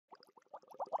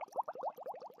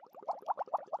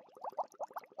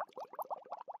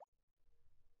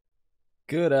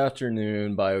Good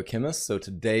afternoon, biochemists. So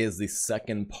today is the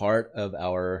second part of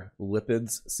our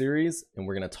lipids series, and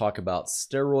we're going to talk about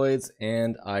steroids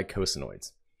and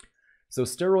eicosanoids. So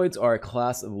steroids are a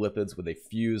class of lipids with a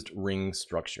fused ring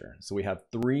structure. So we have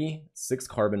 3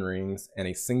 6-carbon rings and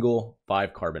a single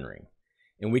 5-carbon ring.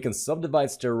 And we can subdivide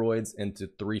steroids into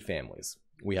 3 families.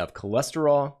 We have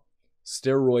cholesterol,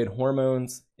 steroid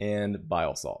hormones, and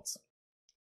bile salts.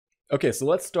 Okay, so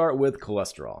let's start with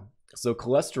cholesterol. So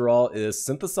cholesterol is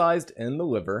synthesized in the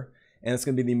liver, and it's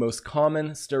going to be the most common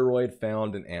steroid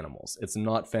found in animals. It's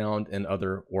not found in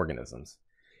other organisms.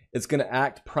 It's going to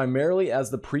act primarily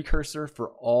as the precursor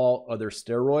for all other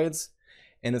steroids,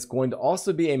 and it's going to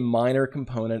also be a minor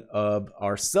component of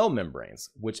our cell membranes,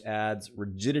 which adds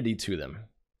rigidity to them.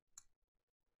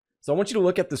 So I want you to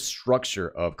look at the structure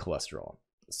of cholesterol.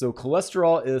 So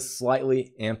cholesterol is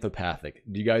slightly amphipathic.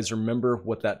 Do you guys remember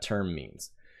what that term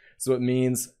means? So it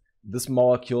means this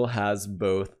molecule has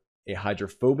both a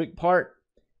hydrophobic part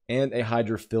and a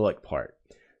hydrophilic part.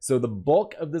 So the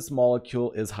bulk of this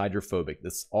molecule is hydrophobic.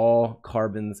 This is all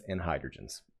carbons and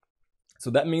hydrogens.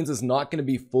 So that means it's not going to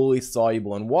be fully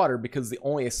soluble in water because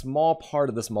only a small part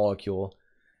of this molecule,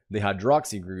 the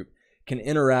hydroxy group, can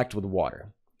interact with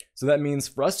water. So that means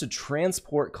for us to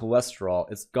transport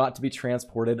cholesterol, it's got to be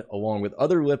transported along with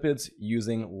other lipids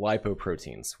using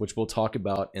lipoproteins, which we'll talk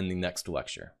about in the next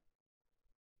lecture.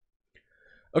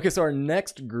 Okay, so our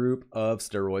next group of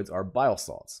steroids are bile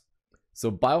salts. So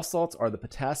bile salts are the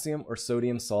potassium or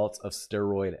sodium salts of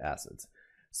steroid acids.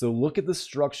 So look at the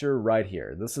structure right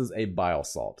here. This is a bile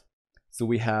salt. So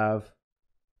we have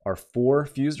our 4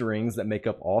 fused rings that make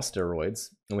up all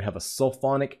steroids, and we have a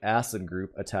sulfonic acid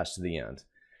group attached to the end.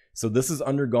 So this has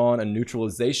undergone a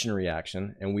neutralization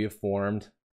reaction, and we have formed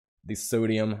the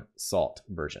sodium salt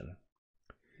version.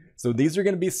 So these are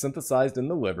going to be synthesized in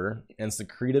the liver and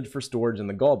secreted for storage in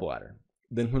the gallbladder.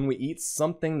 Then when we eat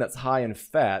something that's high in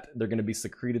fat, they're going to be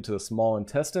secreted to the small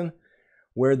intestine,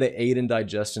 where they aid in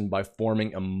digestion by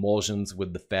forming emulsions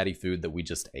with the fatty food that we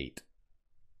just ate.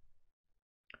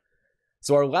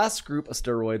 So our last group of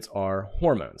steroids are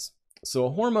hormones. So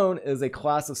a hormone is a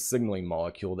class of signaling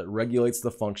molecule that regulates the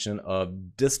function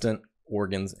of distant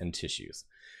organs and tissues.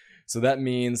 So that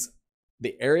means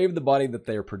the area of the body that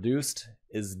they are produced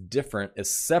is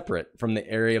separate from the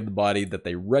area of the body that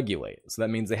they regulate. So that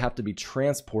means they have to be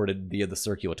transported via the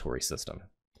circulatory system.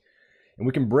 And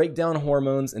we can break down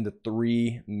hormones into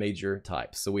 3 major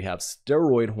types. So we have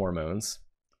steroid hormones,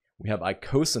 we have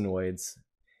eicosanoids,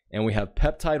 and we have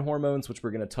peptide hormones, which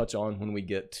we're going to touch on when we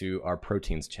get to our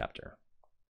proteins chapter.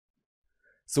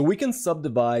 So we can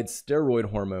subdivide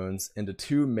steroid hormones into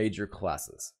 2 major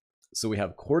classes. So we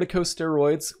have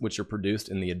corticosteroids, which are produced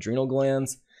in the adrenal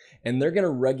glands, and they're going to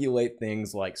regulate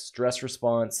things like stress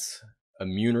response,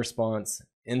 immune response,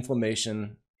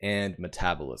 inflammation, and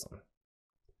metabolism.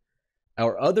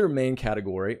 Our other main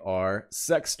category are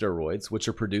sex steroids, which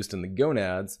are produced in the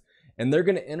gonads, and they're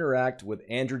going to interact with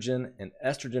androgen and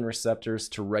estrogen receptors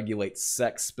to regulate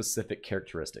sex-specific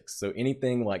characteristics. So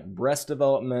anything like breast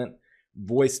development,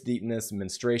 voice deepness,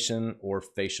 menstruation, or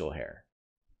facial hair.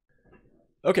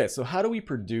 Okay, so how do we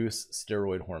produce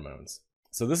steroid hormones?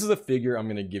 So this is a figure I'm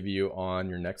going to give you on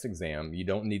your next exam. You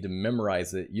don't need to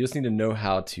memorize it. You just need to know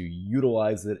how to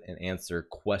utilize it and answer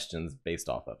questions based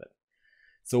off of it.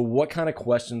 So what kind of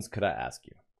questions could I ask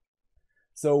you?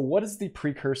 So what is the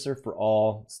precursor for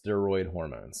all steroid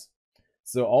hormones?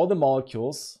 So all the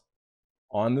molecules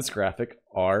on this graphic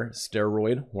are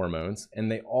steroid hormones, and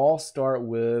they all start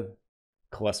with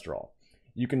cholesterol.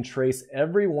 You can trace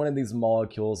every one of these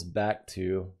molecules back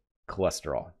to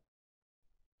cholesterol.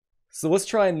 So let's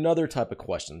try another type of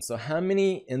question. So how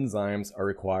many enzymes are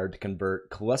required to convert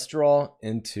cholesterol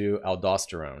into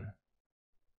aldosterone?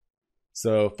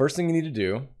 So first thing you need to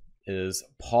do is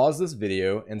pause this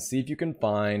video and see if you can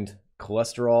find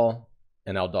cholesterol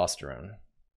and aldosterone.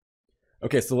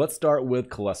 Okay, so let's start with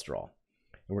cholesterol.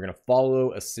 And we're going to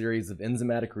follow a series of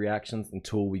enzymatic reactions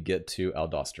until we get to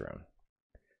aldosterone.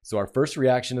 So our first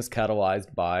reaction is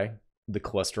catalyzed by the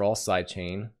cholesterol side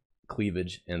chain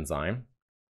cleavage enzyme.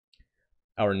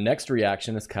 Our next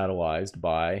reaction is catalyzed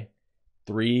by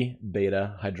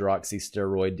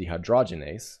 3-beta-hydroxysteroid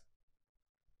dehydrogenase.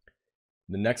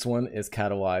 The next one is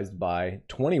catalyzed by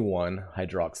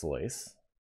 21-hydroxylase.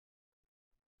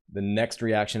 The next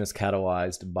reaction is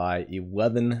catalyzed by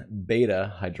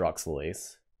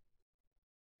 11-beta-hydroxylase.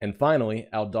 And finally,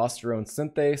 aldosterone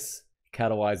synthase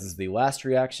catalyzes the last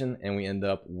reaction, and we end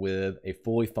up with a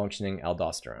fully functioning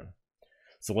aldosterone.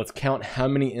 So let's count how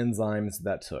many enzymes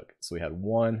that took. So we had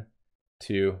 1,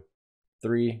 2,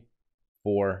 3,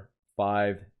 4,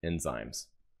 5 enzymes.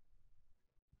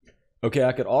 Okay,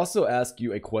 I could also ask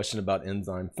you a question about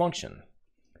enzyme function.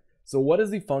 So what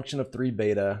is the function of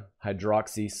 3-beta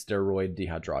hydroxysteroid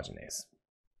dehydrogenase?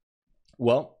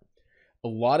 Well, a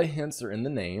lot of hints are in the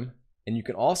name, and you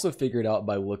can also figure it out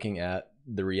by looking at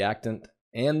the reactant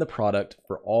and the product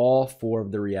for all 4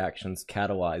 of the reactions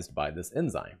catalyzed by this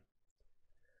enzyme.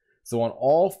 So on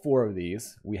all 4 of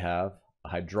these, we have a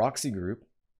hydroxy group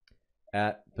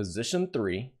at position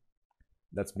 3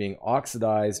 that's being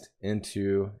oxidized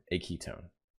into a ketone.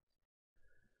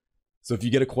 So if you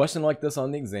get a question like this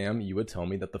on the exam, you would tell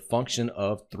me that the function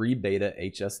of 3-beta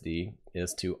HSD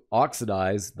is to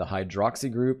oxidize the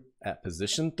hydroxy group at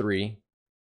position 3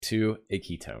 to a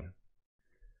ketone.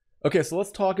 Okay, so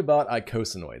let's talk about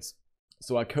eicosanoids.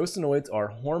 So eicosanoids are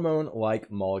hormone-like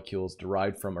molecules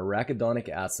derived from arachidonic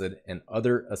acid and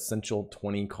other essential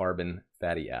 20-carbon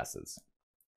fatty acids.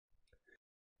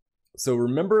 So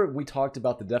remember, we talked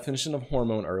about the definition of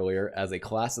hormone earlier as a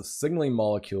class of signaling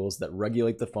molecules that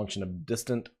regulate the function of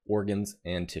distant organs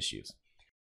and tissues.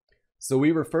 So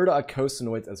we refer to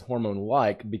eicosanoids as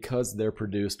hormone-like because they're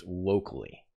produced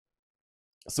locally.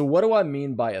 So what do I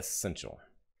mean by essential?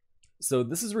 So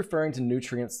this is referring to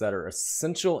nutrients that are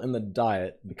essential in the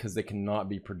diet because they cannot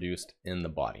be produced in the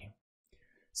body.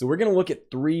 So we're going to look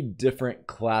at 3 different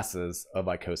classes of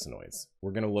eicosanoids.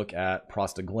 We're going to look at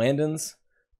prostaglandins,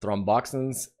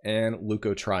 thromboxanes, and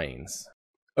leukotrienes.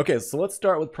 Okay, so let's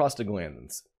start with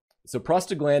prostaglandins. So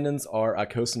prostaglandins are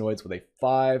eicosanoids with a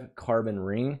 5-carbon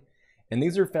ring, and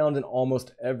these are found in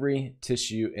almost every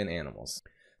tissue in animals.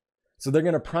 So they're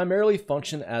going to primarily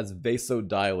function as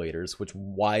vasodilators, which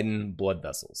widen blood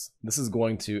vessels. This is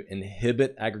going to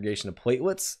inhibit aggregation of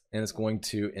platelets, and it's going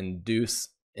to induce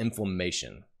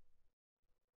inflammation.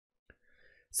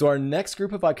 So our next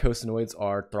group of eicosanoids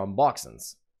are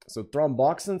thromboxanes. So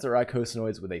thromboxanes are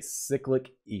eicosanoids with a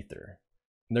cyclic ether.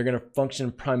 And they're going to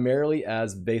function primarily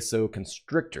as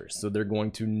vasoconstrictors. So they're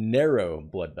going to narrow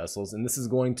blood vessels, and this is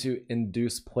going to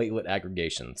induce platelet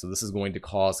aggregation. So this is going to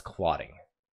cause clotting.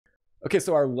 Okay,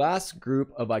 so our last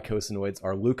group of eicosanoids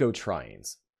are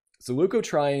leukotrienes. So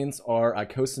leukotrienes are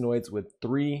eicosanoids with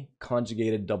 3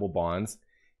 conjugated double bonds,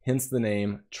 hence the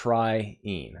name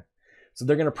triene. So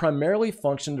they're going to primarily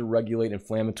function to regulate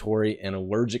inflammatory and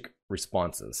allergic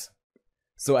responses.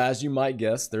 So as you might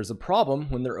guess, there's a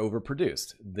problem when they're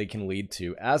overproduced. They can lead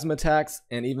to asthma attacks,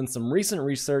 and even some recent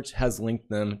research has linked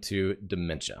them to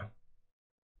dementia.